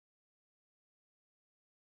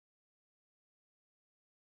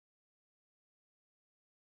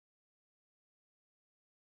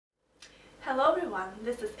Hello everyone,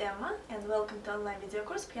 this is Emma and welcome to online video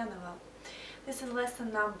course Piano Well. This is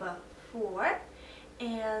lesson number 4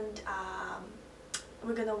 and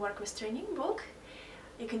we're gonna work with training book.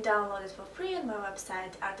 You can download it for free on my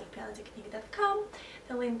website artofpianotechnique.com.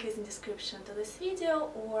 The link is in description to this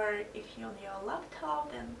video, or if you're on your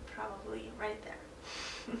laptop then probably right there.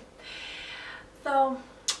 So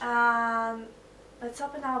let's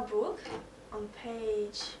open our book on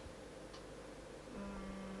page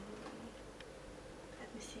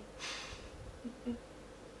have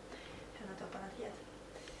not opened it yet.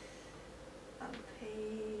 On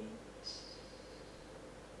page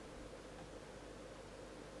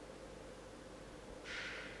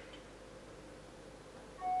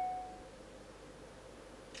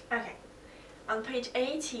on page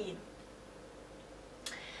 18.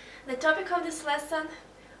 The topic of this lesson,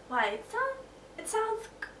 it sounds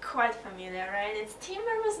quite familiar, right? It's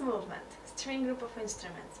timbre with movement, string group of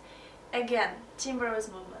instruments. Again, timbre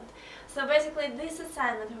with movement. So basically this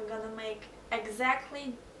assignment we're gonna make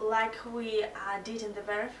exactly like we did in the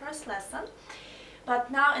very first lesson,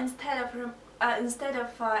 but now instead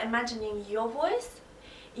of imagining your voice,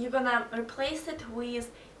 you're gonna replace it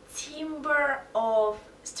with timbre of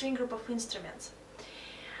string group of instruments.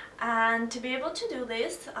 And to be able to do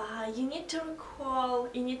this, you need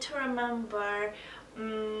to remember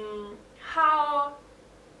how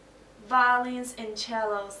violins and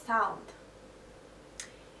cellos sound.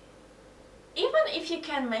 Even if you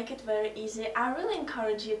can make it very easy, I really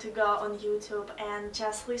encourage you to go on YouTube and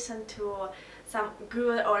just listen to some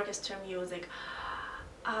good orchestra music.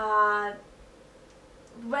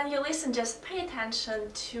 When you listen, just pay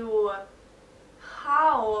attention to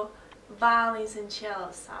how violins and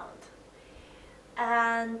cellos sound.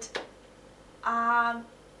 And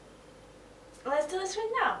let's do this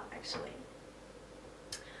right now, actually.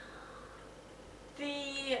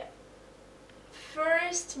 The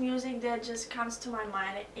first music that just comes to my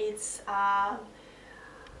mind is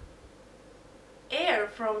Air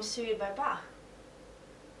from Suite by Bach.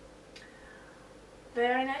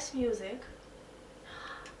 Very nice music.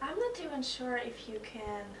 I'm not even sure if you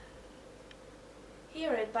can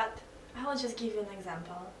hear it, but I will just give you an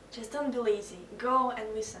example. Just don't be lazy. Go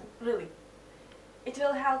and listen, really. It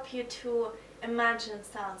will help you to imagine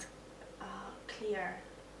sounds clear.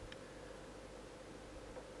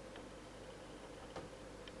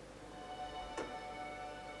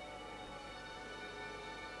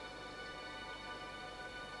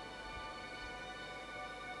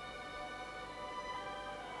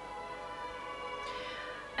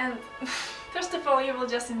 And first of all, you will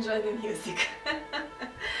just enjoy the music.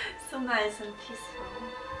 So nice and peaceful.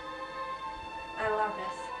 I love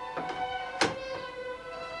this.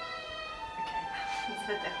 Okay, it's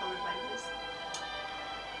better hold it like this.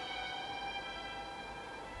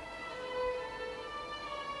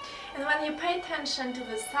 And when you pay attention to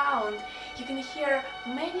the sound, you can hear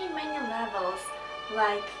many levels.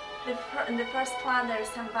 Like in the first plan there are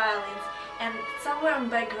some violins, and somewhere in the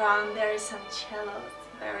background there is some cellos.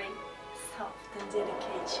 Very soft and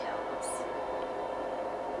delicate cellos.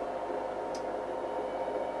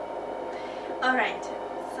 Alright,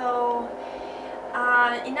 so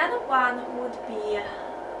another one would be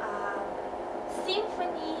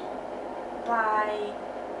Symphony by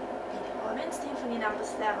Beethoven, Symphony number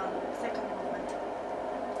 7, second movement.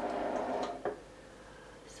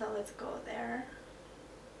 So let's go there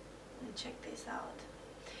and check this out.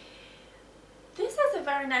 This is a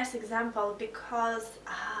very nice example because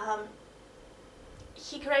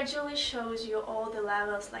he gradually shows you all the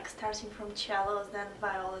levels, like starting from cellos, then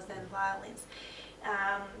violas, then violins.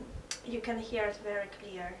 You can hear it very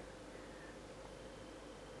clear.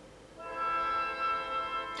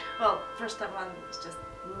 Well, first one is just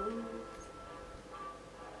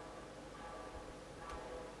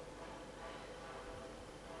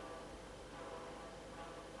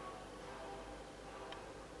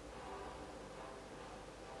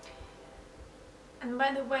And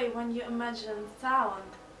by the way, when you imagine sound,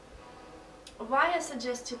 why I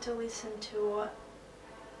suggest you to listen to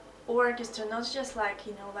orchestra, not just like,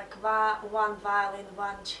 you know, like one violin,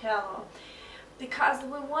 one cello, because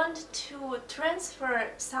we want to transfer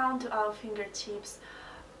sound to our fingertips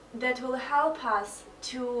that will help us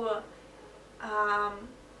to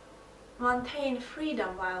maintain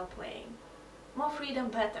freedom while playing. More freedom,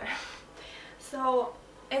 better. So,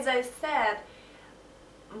 as I said,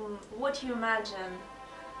 what you imagine,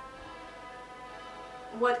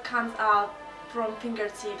 what comes out from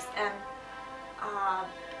fingertips, and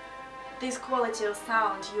this quality of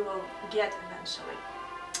sound you will get eventually.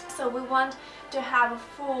 So we want to have a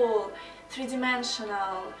full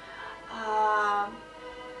three-dimensional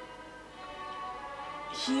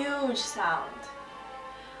huge sound.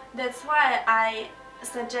 That's why I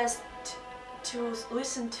suggest to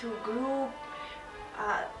listen to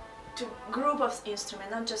group of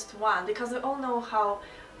instruments, not just one, because we all know how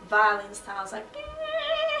violin sounds like.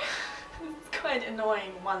 It's quite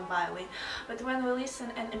annoying, one violin. But when we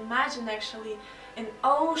listen and imagine actually an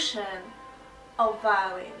ocean of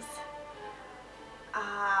violins,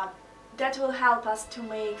 that will help us to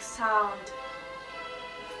make sound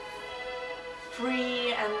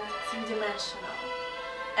free and three-dimensional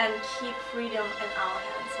and keep freedom in our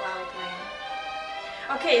hands while playing.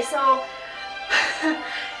 Okay, so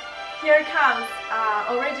here comes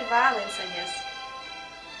already violins, I guess.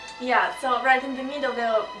 Yeah, so right in the middle there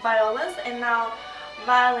are violins, and now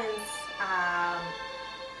violins,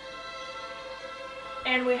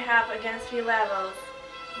 and we have again 3 levels.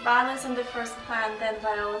 Violins on the first plan, then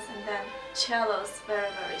violins, and then cellos, very,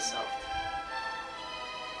 very soft.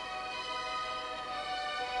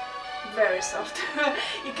 Very soft.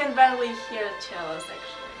 You can barely hear cellos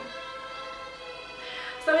actually.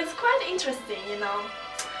 So it's quite interesting, you know.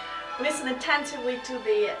 Listen attentively to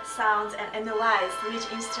the sounds and analyze which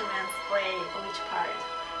instruments play which part.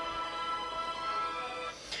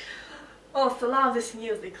 Also love this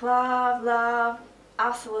music. Love,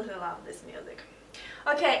 absolutely love this music.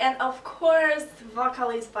 Okay, and of course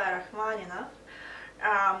vocalist by Rachmaninoff,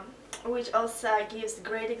 which also gives a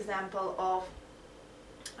great example of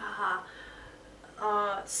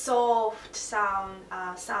soft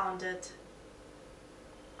sounded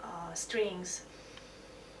strings.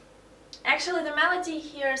 Actually, the melody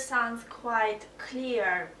here sounds quite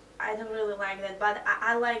clear. I don't really like that, but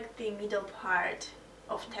I like the middle part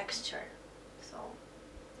of texture. So,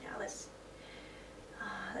 yeah, let's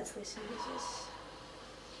listen to this.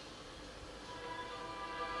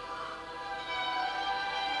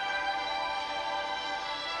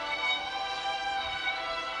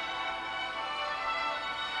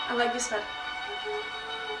 I like this part.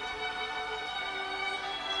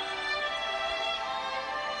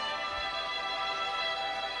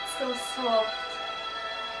 So soft.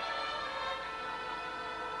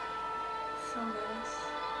 So nice.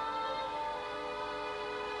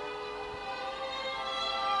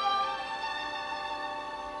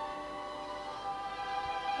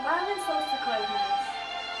 Violin's also quite nice.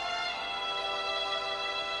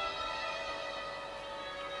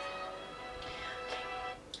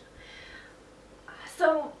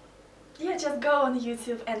 So yeah, just go on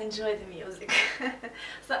YouTube and enjoy the music.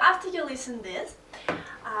 So after you listen this,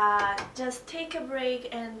 just take a break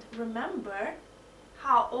and remember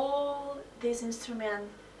how all these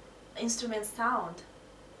instruments sound.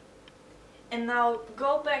 And now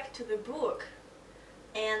go back to the book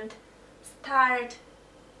and start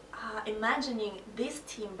imagining this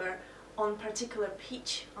timbre on particular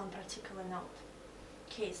pitch, on particular note.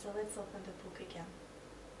 Okay, so let's open the book again.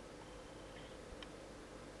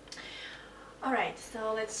 Alright,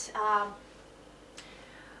 so let's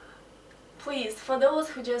please, for those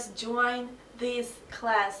who just joined this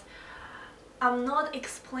class, I'm not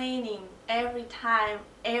explaining every time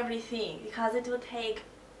everything, because it will take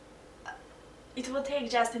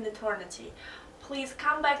just an eternity. Please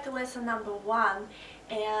come back to lesson number 1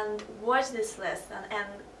 and watch this lesson and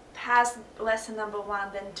pass lesson number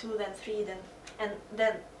 1, then 2, then 3, and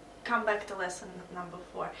then come back to lesson number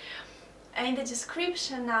 4. In the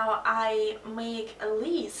description now I make a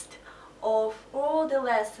list of all the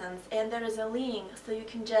lessons, and there is a link, so you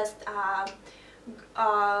can just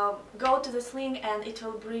go to this link and it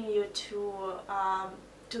will bring you to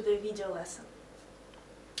the video lesson.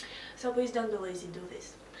 So please don't be lazy, do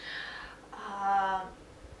this.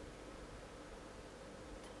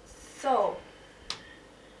 So,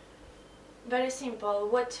 very simple.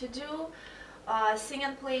 What to do? Sing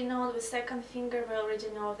and play note with second finger, we already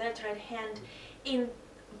know that, right hand in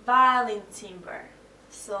violin timbre.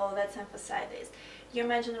 So let's emphasize this. You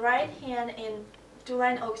imagine right hand in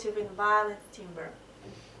 2-line octave in violin timbre.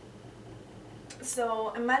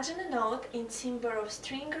 So imagine a note in timbre of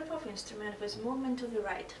string group of instrument with movement to the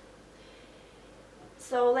right.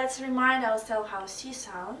 So let's remind ourselves how C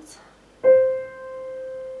sounds.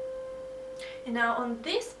 And now on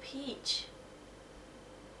this pitch,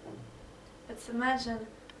 let's imagine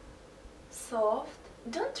soft.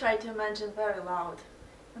 Don't try to imagine very loud.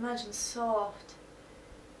 Imagine soft,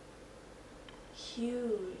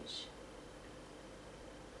 huge,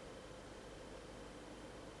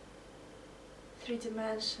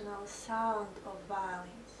 three-dimensional sound of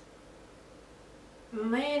violins.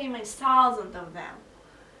 Many thousands of them.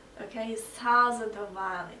 Okay, thousands of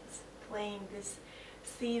violins playing this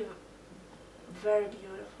C, very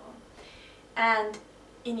beautiful. And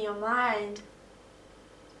in your mind,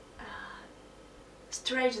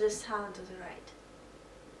 stretch the sound to the right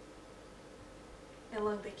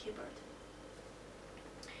along the keyboard.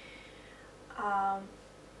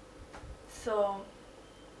 So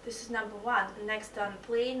this is number one. Next on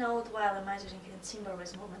play note while imagining a timbre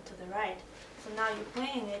with movement to the right. So now you're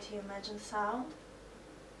playing it, you imagine sound,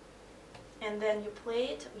 and then you play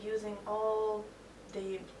it using all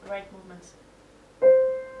the right movements.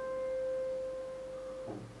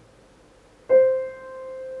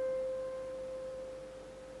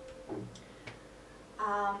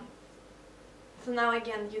 So now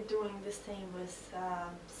again you're doing the same with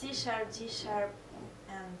C sharp, G sharp,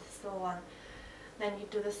 and so on. Then you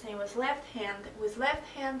do the same with left hand. With left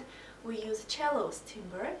hand we use cello's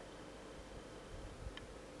timbre.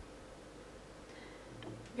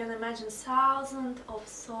 You can imagine thousands of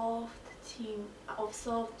soft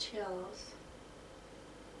cellos.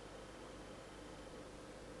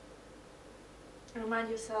 Remind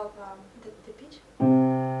yourself the pitch.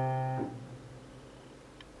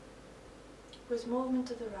 With movement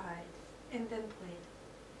to the right, and then play it.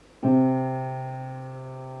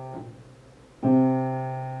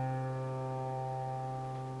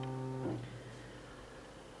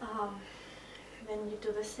 Then you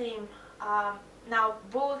do the same. Now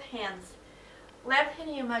both hands. Left hand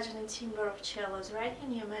you imagine a timbre of cellos, right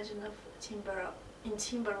hand you imagine a timbre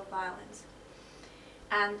of violins.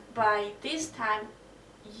 And by this time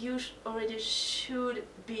you already should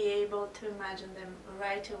be able to imagine them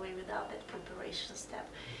right away without that preparation step.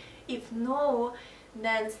 If no,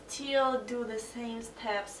 then still do the same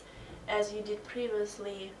steps as you did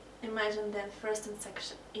previously. Imagine them first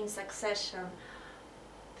in succession.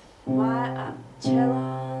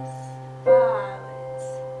 Cellos, violins,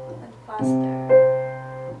 and faster.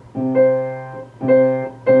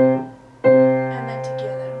 And then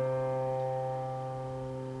together.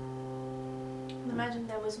 Imagine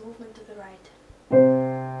there was movement to the right.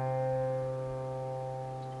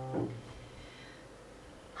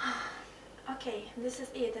 Okay, this is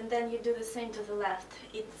it, and then you do the same to the left.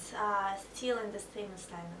 It's still in the same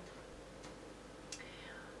assignment.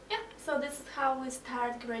 Yeah, so this is how we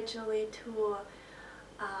start gradually to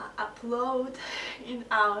upload in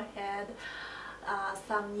our head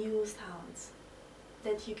some new sounds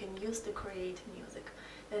that you can use to create music.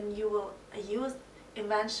 Then you will use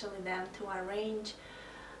eventually them to arrange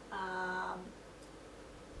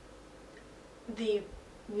the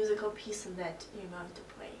musical pieces that you're going to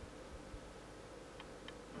play.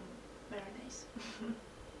 Very nice.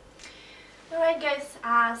 Alright guys,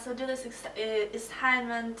 so do this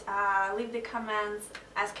assignment, leave the comments,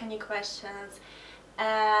 ask any questions,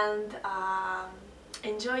 and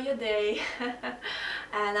enjoy your day,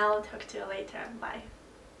 and I'll talk to you later. Bye.